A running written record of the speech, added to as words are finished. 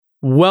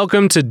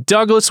Welcome to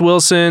Douglas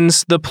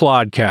Wilson's The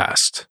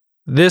Plodcast.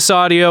 This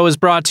audio is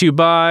brought to you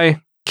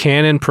by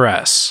Canon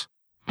Press.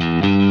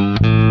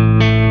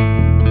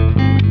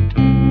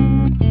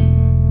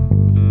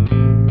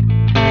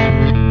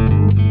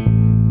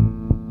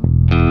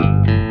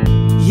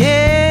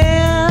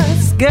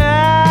 Yes,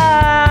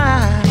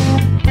 God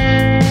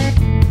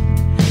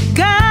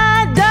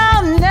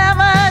don't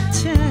never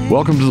change.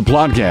 Welcome to The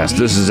Plodcast.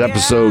 This is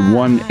episode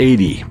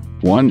 180.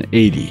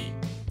 180.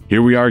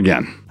 Here we are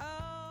again.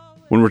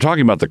 When we're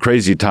talking about the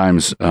crazy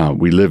times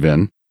we live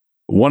in,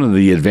 one of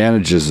the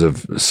advantages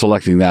of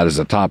selecting that as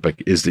a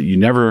topic is that you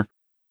never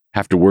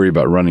have to worry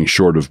about running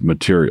short of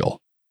material.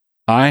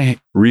 I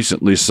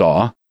recently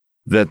saw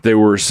that there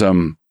were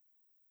some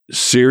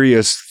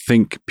serious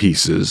think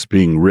pieces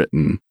being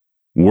written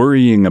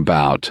worrying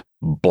about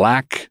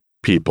black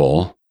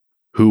people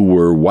who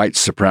were white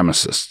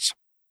supremacists.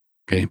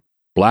 Okay?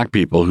 Black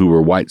people who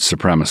were white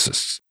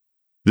supremacists.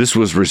 This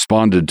was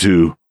responded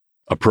to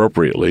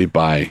appropriately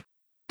by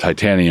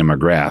Titania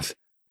McGrath.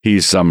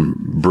 He's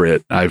some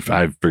Brit. I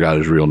forgot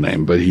his real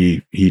name, but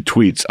he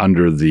tweets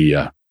under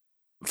the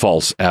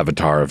false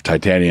avatar of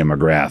Titania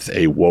McGrath,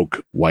 a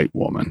woke white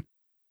woman.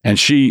 And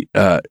she,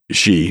 quote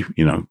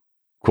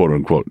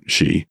unquote,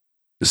 she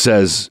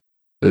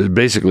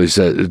basically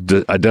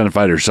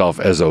identified herself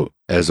as a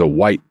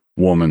white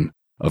woman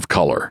of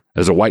color,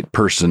 as a white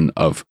person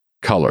of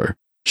color.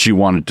 She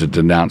wanted to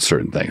denounce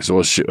certain things.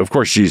 So of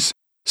course she's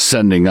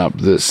sending up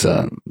this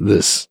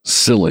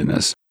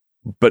silliness.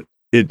 But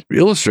it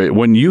illustrates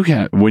when you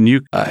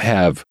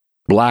have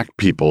black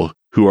people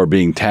who are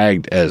being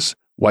tagged as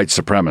white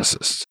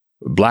supremacists,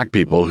 black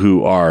people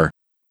who are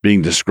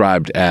being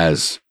described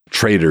as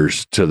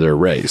traitors to their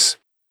race,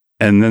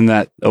 and then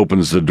that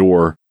opens the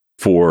door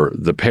for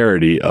the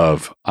parody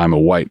of "I'm a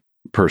white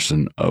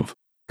person of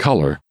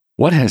color."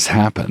 What has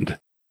happened?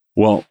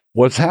 Well,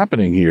 what's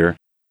happening here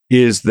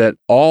is that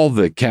all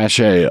the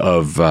cachet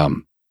of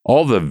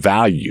all the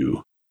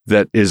value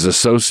that is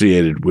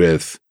associated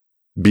with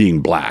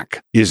being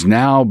black is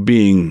now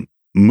being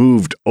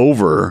moved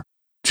over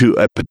to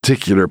a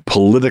particular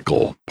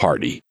political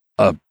party,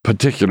 a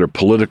particular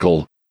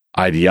political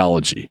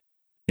ideology.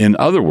 In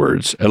other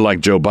words, like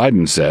Joe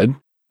Biden said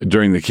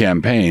during the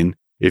campaign,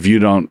 if you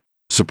don't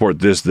support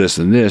this, this,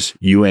 and this,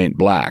 you ain't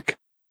black.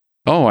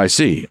 Oh, I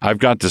see. I've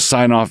got to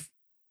sign off.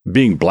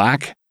 Being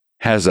black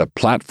has a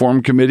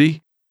platform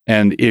committee.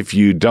 And if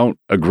you don't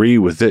agree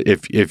with it,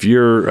 if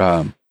you're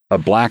a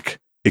black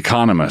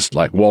economist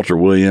like Walter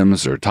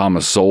Williams or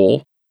Thomas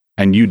Sowell,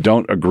 and you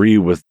don't agree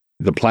with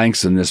the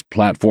planks in this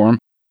platform,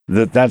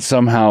 that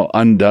somehow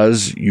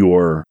undoes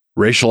your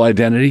racial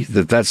identity,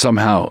 that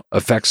somehow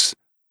affects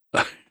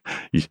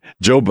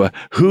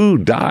who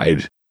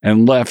died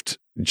and left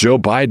Joe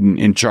Biden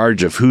in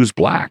charge of who's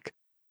black.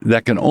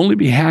 That can only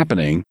be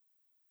happening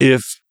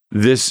if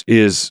this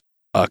is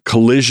a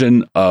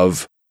collision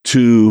of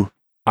two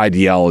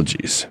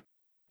ideologies.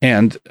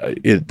 And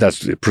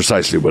that's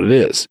precisely what it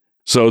is.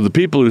 So the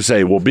people who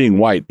say, well, being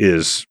white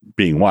is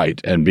being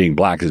white and being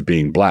black is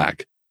being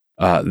black,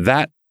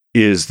 that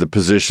is the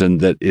position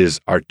that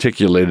is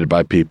articulated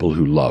by people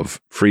who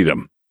love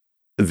freedom.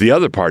 The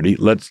other party,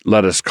 let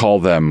us call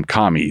them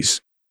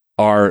commies,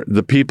 are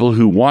the people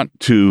who want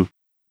to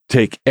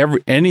take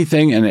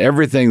anything and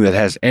everything that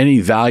has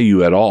any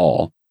value at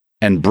all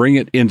and bring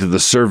it into the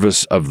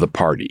service of the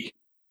party.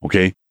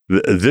 Okay?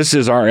 This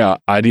is our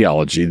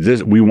ideology.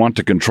 We want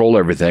to control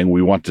everything.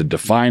 We want to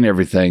define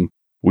everything.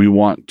 We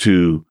want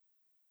to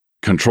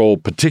control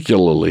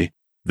particularly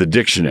the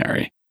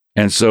dictionary.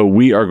 And so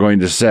we are going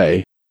to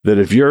say that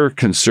if you're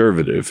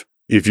conservative,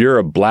 if you're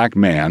a black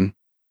man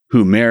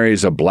who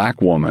marries a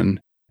black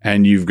woman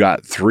and you've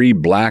got 3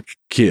 black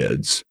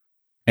kids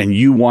and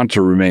you want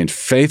to remain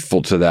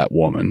faithful to that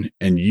woman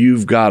and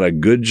you've got a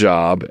good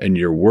job and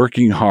you're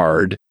working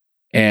hard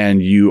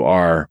and you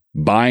are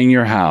buying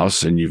your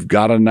house and you've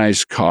got a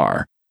nice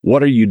car,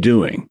 what are you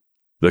doing?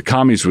 The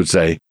commies would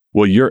say,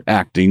 well, you're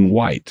acting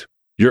white.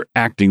 You're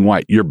acting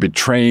white. You're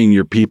betraying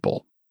your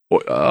people.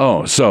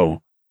 Oh,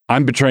 so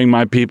I'm betraying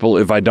my people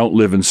if I don't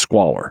live in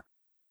squalor.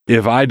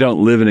 If I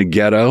don't live in a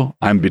ghetto,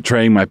 I'm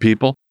betraying my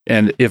people.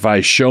 And if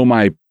I show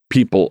my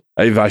people,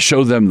 if I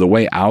show them the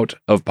way out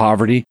of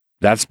poverty,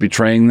 that's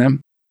betraying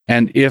them.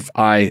 And if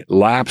I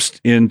lapsed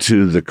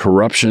into the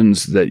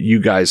corruptions that you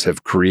guys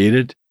have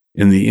created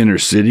in the inner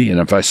city,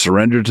 and if I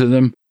surrender to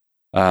them,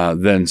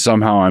 then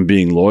somehow I'm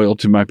being loyal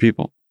to my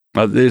people.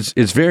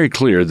 It's very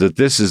clear that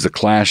this is a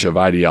clash of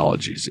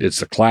ideologies.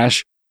 It's a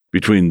clash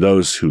between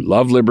those who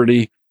love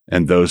liberty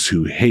and those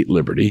who hate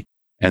liberty.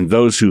 And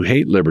those who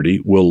hate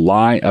liberty will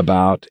lie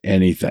about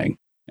anything.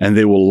 And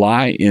they will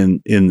lie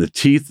in the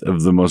teeth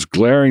of the most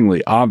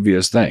glaringly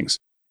obvious things.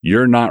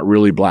 You're not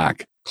really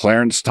black.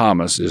 Clarence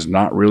Thomas is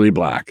not really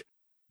black.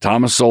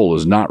 Thomas Sowell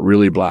is not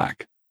really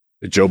black.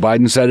 Joe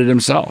Biden said it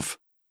himself.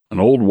 An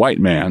old white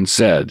man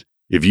said,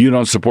 if you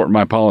don't support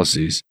my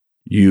policies,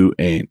 you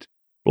ain't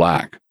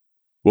black.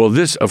 Well,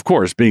 this, of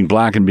course, being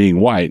black and being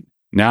white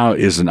now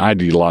is an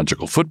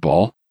ideological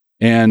football.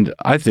 And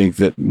I think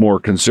that more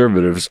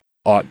conservatives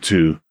ought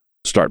to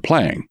start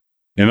playing.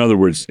 In other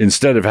words,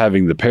 instead of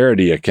having the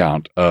parody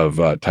account of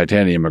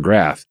Titania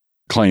McGrath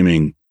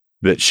claiming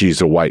that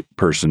she's a white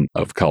person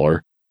of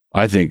color,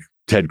 I think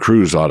Ted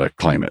Cruz ought to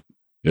claim it.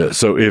 Yeah,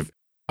 so if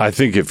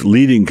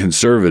leading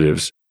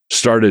conservatives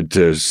started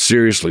to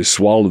seriously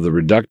swallow the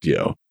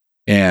reductio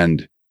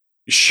and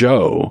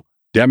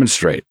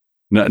demonstrate,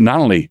 not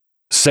only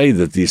say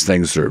that these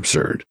things are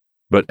absurd,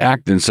 but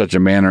act in such a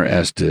manner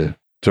as to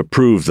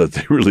prove that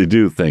they really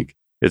do think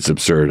it's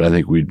absurd, I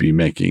think we'd be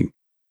making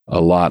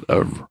a lot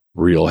of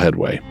real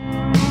headway.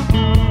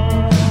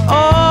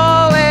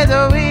 Always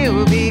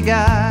will be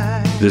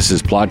God. This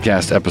is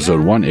Plodcast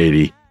episode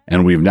 180,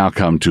 and we've now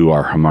come to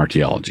our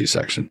hamartiology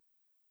section.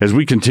 As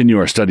we continue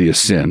our study of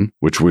sin,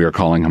 which we are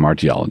calling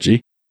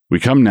hamartiology, we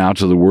come now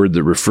to the word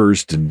that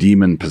refers to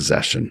demon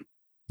possession.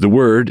 The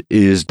word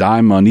is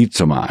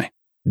daimonizomai,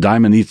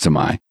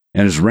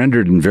 and is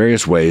rendered in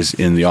various ways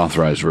in the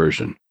Authorized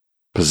Version.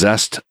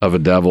 Possessed of a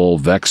devil,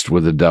 vexed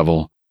with a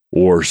devil,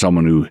 or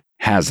someone who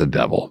has a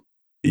devil.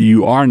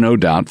 You are no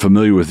doubt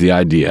familiar with the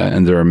idea,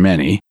 and there are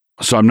many,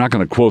 so I'm not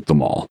going to quote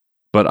them all,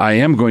 but I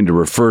am going to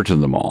refer to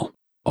them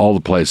all the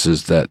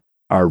places that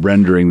are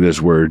rendering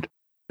this word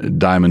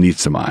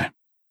daimonizomai.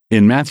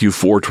 In Matthew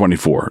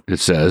 4:24, it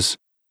says,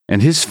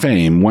 "And his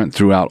fame went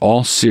throughout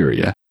all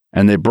Syria,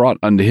 and they brought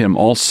unto him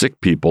all sick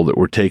people that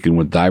were taken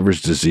with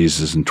divers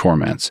diseases and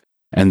torments,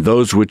 and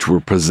those which were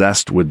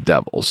possessed with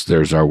devils,"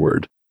 there's our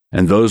word,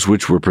 "and those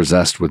which were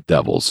possessed with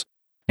devils,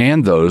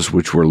 and those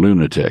which were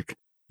lunatic,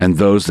 and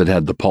those that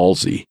had the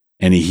palsy,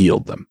 and he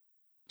healed them."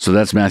 So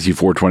that's Matthew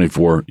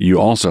 4:24. You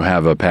also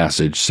have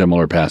a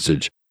similar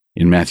passage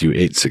in Matthew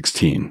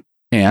 8:16.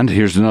 And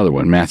here's another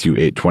one, Matthew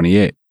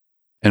 8:28.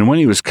 "And when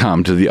he was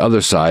come to the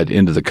other side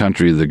into the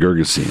country of the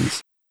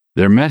Gergesenes,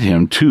 there met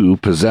him two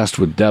possessed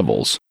with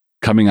devils,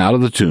 coming out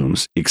of the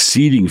tombs,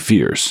 exceeding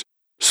fierce,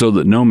 so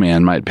that no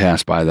man might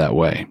pass by that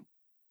way."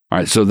 All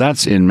right, so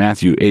that's in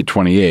Matthew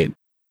 8:28.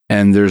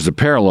 And there's a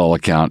parallel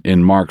account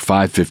in Mark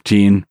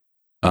 5:15,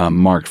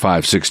 Mark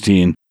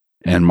 5:16,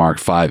 and Mark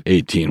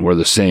 5:18, where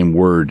the same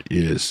word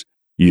is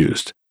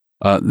used.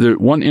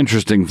 One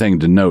interesting thing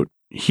to note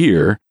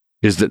here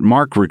is that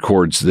Mark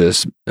records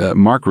this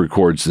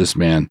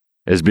man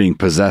as being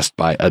possessed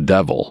by a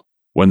devil,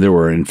 when there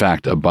were in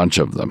fact a bunch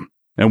of them.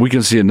 And we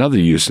can see another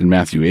use in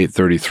Matthew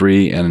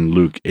 8:33 and in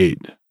Luke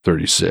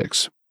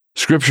 8:36.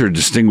 Scripture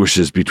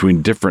distinguishes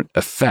between different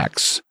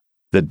effects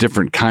that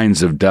different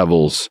kinds of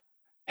devils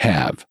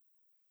have.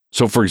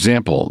 So, for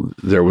example,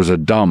 there was a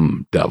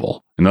dumb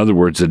devil. In other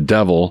words, a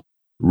devil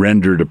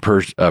rendered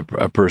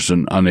a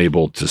person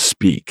unable to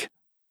speak.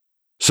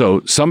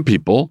 So some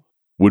people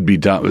would be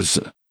dumb.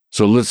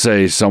 So let's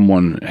say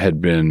someone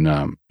had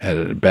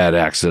a bad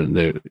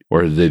accident,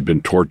 or they'd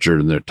been tortured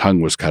and their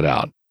tongue was cut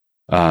out.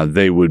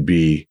 They would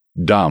be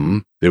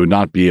dumb. They would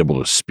not be able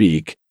to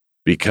speak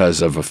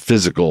because of a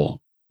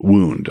physical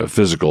wound, a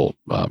physical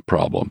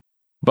problem.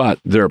 But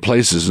there are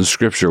places in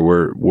Scripture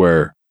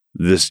where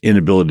this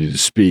inability to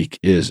speak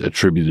is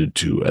attributed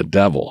to a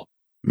devil.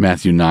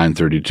 Matthew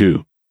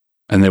 9:32.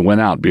 "And they went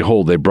out,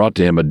 behold, they brought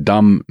to him a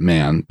dumb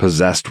man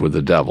possessed with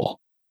a devil."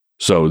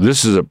 So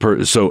this is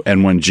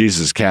and when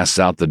Jesus casts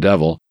out the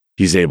devil,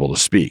 he's able to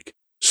speak.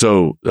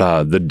 So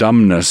the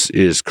dumbness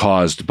is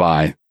caused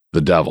by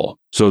the devil.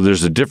 So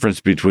there's a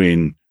difference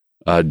between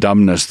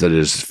dumbness that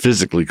is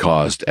physically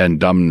caused and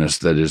dumbness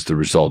that is the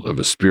result of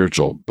a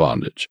spiritual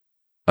bondage.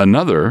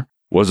 Another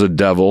was a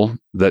devil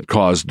that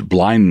caused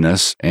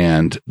blindness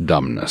and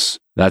dumbness.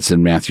 That's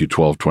in Matthew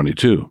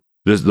 12:22.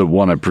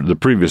 The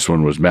previous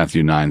one was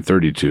Matthew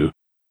 9:32.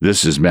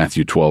 This is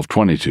Matthew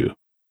 12:22.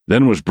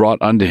 "Then was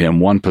brought unto him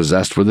one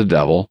possessed with a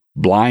devil,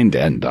 blind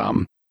and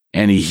dumb,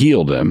 and he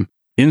healed him,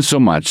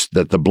 insomuch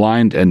that the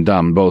blind and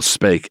dumb both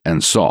spake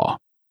and saw."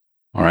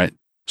 All right.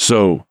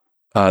 So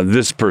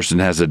this person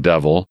has a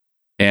devil,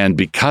 and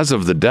because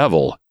of the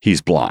devil,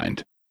 he's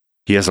blind.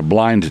 He has a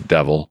blind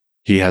devil.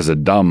 He has a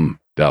dumb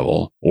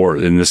devil, or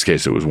in this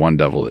case, it was one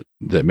devil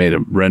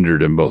that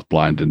rendered him both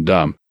blind and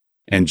dumb,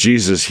 and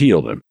Jesus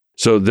healed him.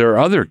 So there are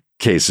other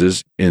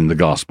cases in the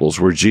Gospels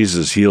where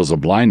Jesus heals a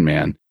blind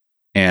man,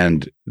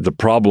 and the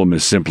problem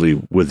is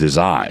simply with his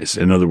eyes.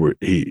 In other words,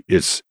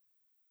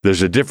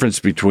 there's a difference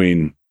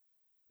between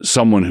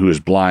someone who is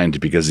blind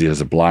because he has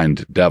a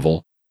blind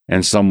devil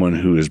and someone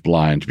who is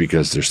blind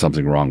because there's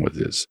something wrong with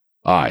his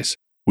eyes.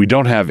 We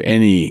don't have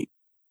any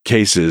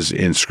cases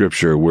in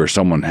Scripture where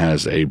someone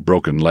has a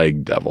broken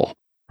leg devil,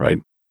 right?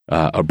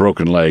 A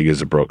broken leg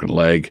is a broken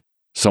leg.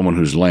 Someone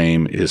who's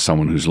lame is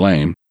someone who's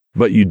lame.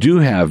 But you do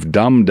have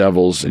dumb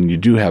devils and you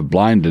do have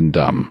blind and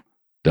dumb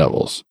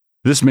devils.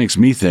 This makes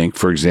me think,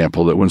 for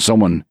example, that when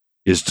someone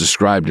is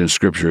described in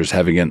Scripture as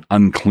having an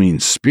unclean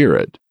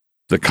spirit,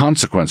 the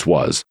consequence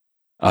was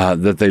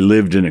that they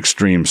lived in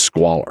extreme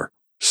squalor.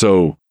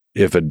 So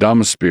if a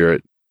dumb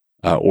spirit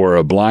or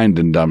a blind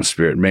and dumb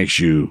spirit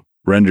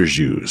renders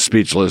you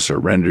speechless or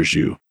renders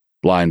you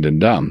blind and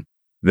dumb,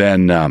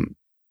 then an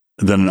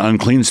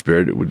unclean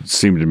spirit, it would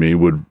seem to me,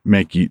 would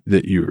make you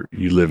that you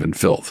live in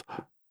filth.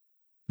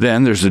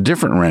 Then there's a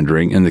different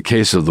rendering in the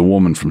case of the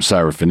woman from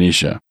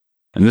Syrophoenicia,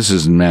 and this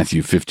is in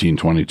Matthew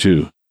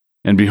 15:22.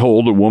 And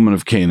behold, a woman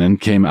of Canaan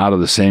came out of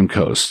the same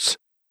coasts,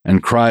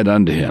 and cried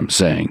unto him,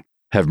 saying,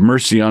 Have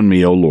mercy on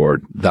me, O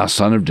Lord, thou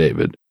son of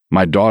David.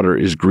 My daughter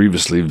is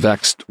grievously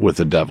vexed with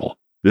the devil.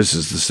 This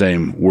is the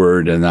same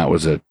word, and that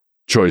was a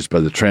choice by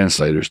the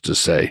translators to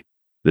say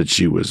that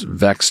she was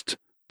vexed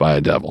by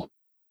a devil.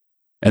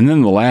 And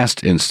then the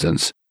last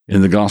instance,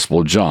 in the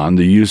Gospel of John,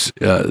 the use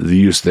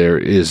there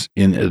is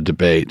in a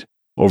debate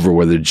over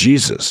whether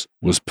Jesus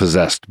was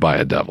possessed by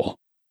a devil.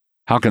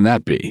 How can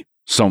that be?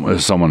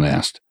 Someone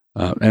asked.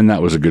 And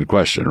that was a good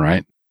question,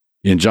 right?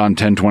 In John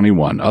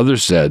 10:21,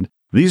 others said,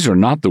 These are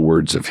not the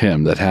words of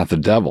him that hath a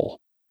devil.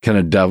 Can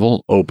a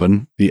devil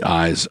open the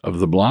eyes of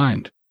the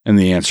blind? And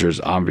the answer is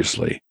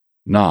obviously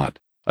not.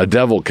 A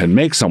devil can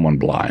make someone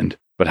blind,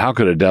 but how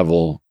could a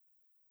devil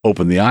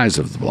open the eyes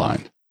of the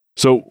blind?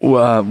 So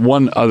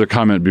one other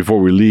comment before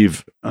we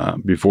leave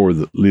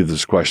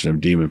this question of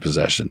demon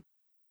possession.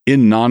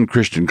 In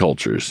non-Christian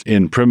cultures,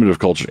 in primitive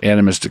culture,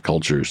 animistic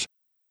cultures,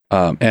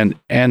 and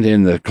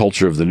in the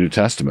culture of the New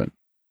Testament,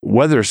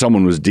 whether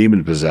someone was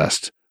demon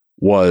possessed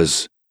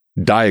was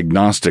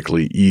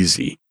diagnostically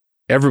easy.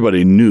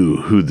 Everybody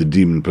knew who the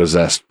demon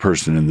possessed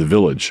person in the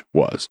village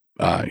was.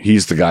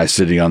 He's the guy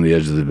sitting on the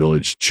edge of the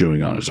village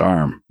chewing on his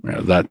arm.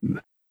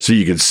 So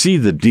you could see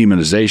the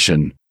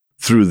demonization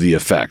through the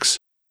effects.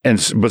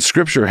 But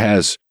Scripture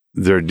has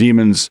there are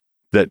demons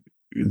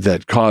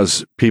that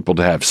cause people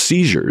to have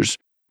seizures,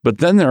 but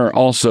then there are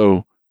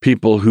also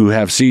people who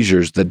have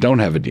seizures that don't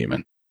have a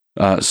demon.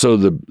 So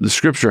the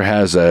Scripture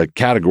has a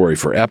category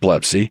for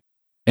epilepsy,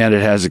 and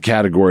it has a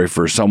category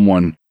for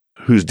someone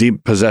who's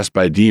possessed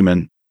by a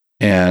demon,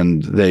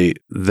 and they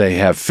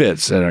have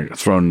fits and are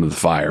thrown into the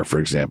fire. For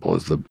example,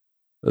 is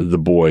the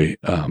boy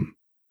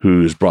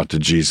who is brought to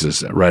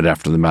Jesus right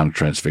after the Mount of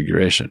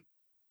Transfiguration.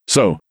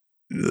 So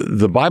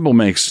the Bible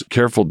makes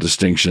careful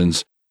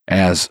distinctions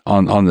as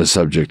on this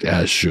subject,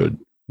 as should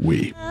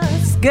we.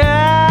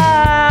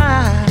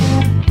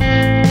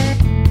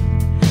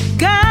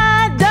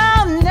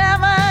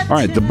 All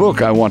right, the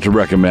book I want to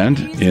recommend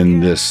in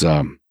this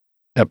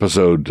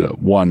episode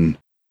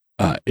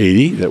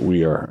 180 that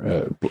we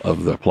are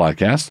of the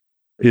podcast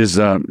is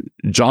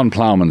John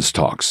Plowman's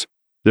talks.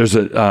 There's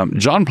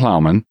John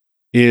Plowman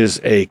is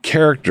a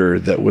character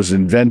that was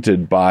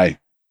invented by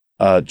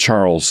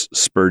Charles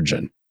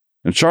Spurgeon.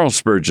 And Charles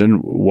Spurgeon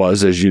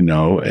was, as you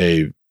know,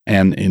 an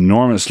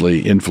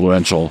enormously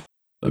influential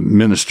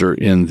minister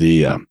in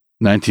the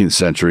 19th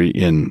century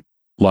in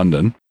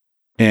London.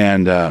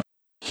 And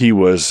he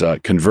was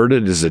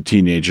converted as a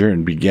teenager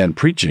and began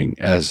preaching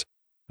as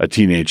a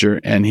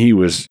teenager. And he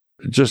was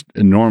just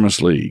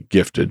enormously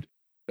gifted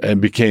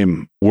and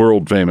became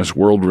world famous,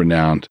 world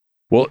renowned.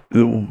 Well,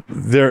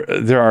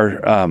 there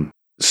are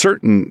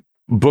certain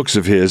books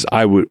of his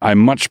I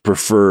much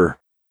prefer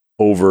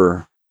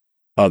over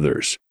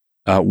others.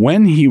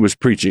 When he was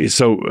preaching,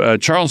 so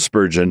Charles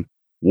Spurgeon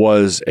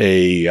was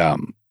a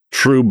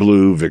true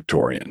blue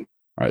Victorian.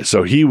 All right,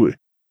 so he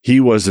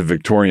was a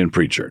Victorian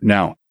preacher.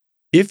 Now,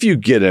 if you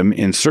get him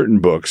in certain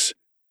books,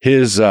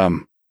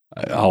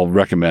 I'll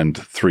recommend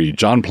 3.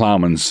 John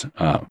Plowman's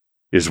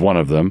is one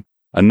of them.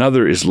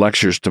 Another is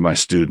Lectures to My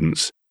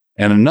Students,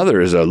 and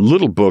another is a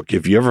little book.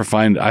 If you ever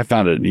I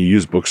found it in a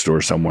used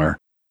bookstore somewhere,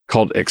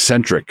 called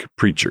Eccentric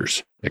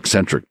Preachers.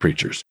 Eccentric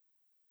Preachers.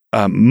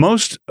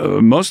 Most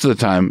of the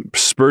time,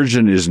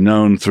 Spurgeon is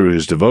known through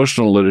his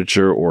devotional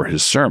literature or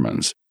his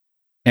sermons.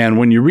 And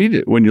when you read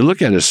it, when you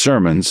look at his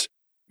sermons,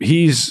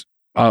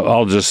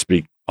 I'll just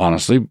speak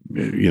honestly,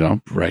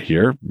 right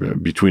here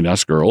between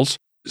us girls,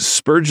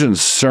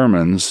 Spurgeon's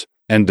sermons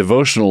and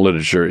devotional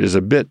literature is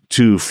a bit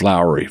too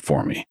flowery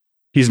for me.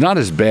 He's not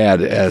as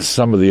bad as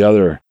some of the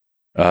other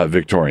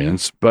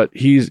Victorians, but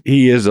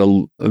there's a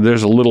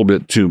little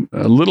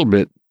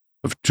bit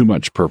of too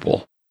much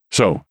purple.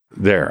 So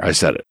there, I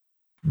said it.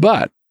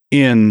 But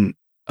in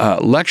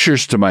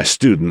Lectures to My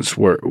Students,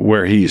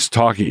 where he's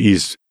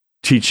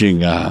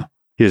teaching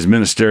his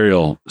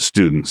ministerial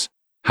students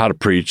how to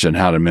preach and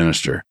how to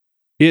minister,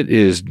 it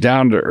is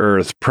down to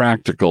earth,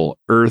 practical,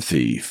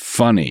 earthy,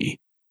 funny,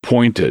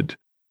 pointed.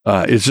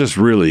 It's just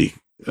really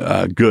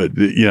good.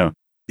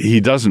 He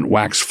doesn't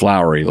wax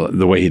flowery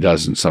the way he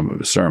does in some of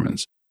his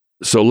sermons.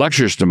 So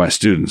Lectures to My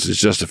Students is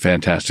just a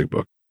fantastic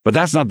book. But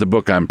that's not the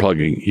book I'm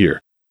plugging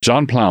here.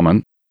 John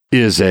Plowman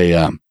is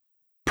a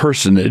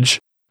personage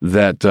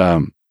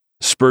that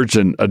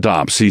Spurgeon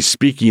adopts. He's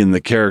speaking in the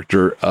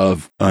character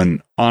of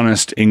an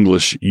honest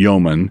English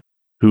yeoman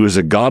who is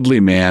a godly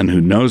man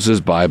who knows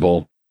his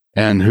Bible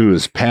and who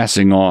is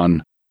passing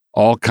on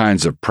all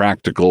kinds of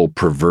practical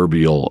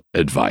proverbial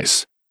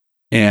advice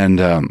and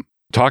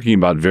talking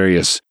about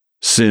various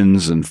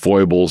sins and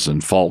foibles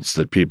and faults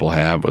that people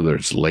have, whether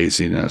it's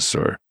laziness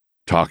or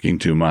talking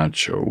too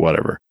much or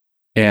whatever.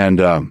 And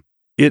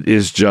it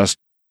is just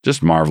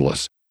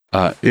marvelous.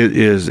 It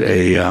is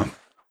a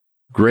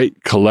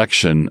great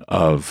collection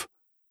of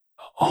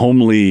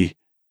homely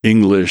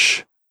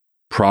English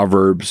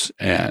proverbs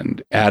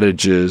and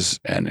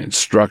adages and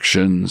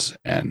instructions.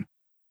 And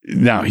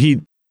now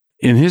in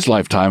his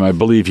lifetime, I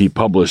believe he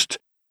published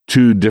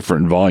 2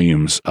 different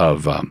volumes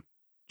of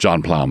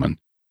John Plowman.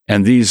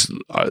 And these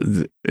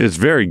is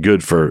very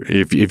good for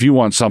if you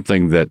want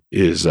something that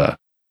is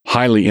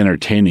highly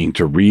entertaining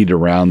to read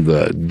around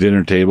the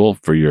dinner table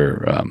for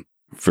your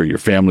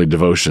family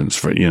devotions,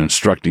 for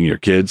instructing your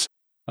kids.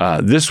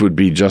 This would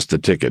be just a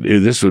ticket.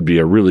 This would be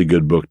a really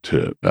good book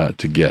to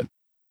get.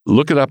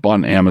 Look it up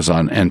on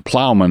Amazon. And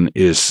Plowman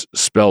is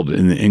spelled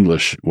in the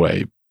English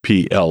way,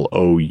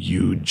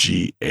 Ploughman,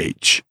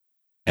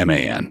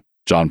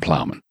 John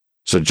Plowman.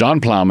 So John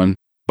Plowman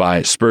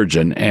by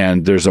Spurgeon,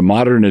 and there's a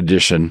modern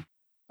edition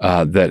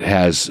that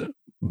has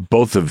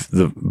both of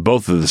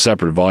the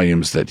separate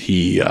volumes that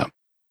he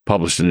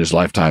published in his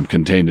lifetime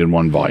contained in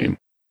one volume.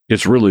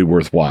 It's really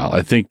worthwhile.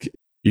 I think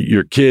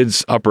your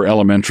kids, upper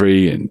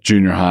elementary and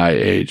junior high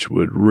age,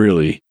 would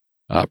really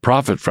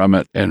profit from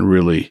it and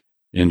really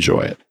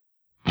enjoy it.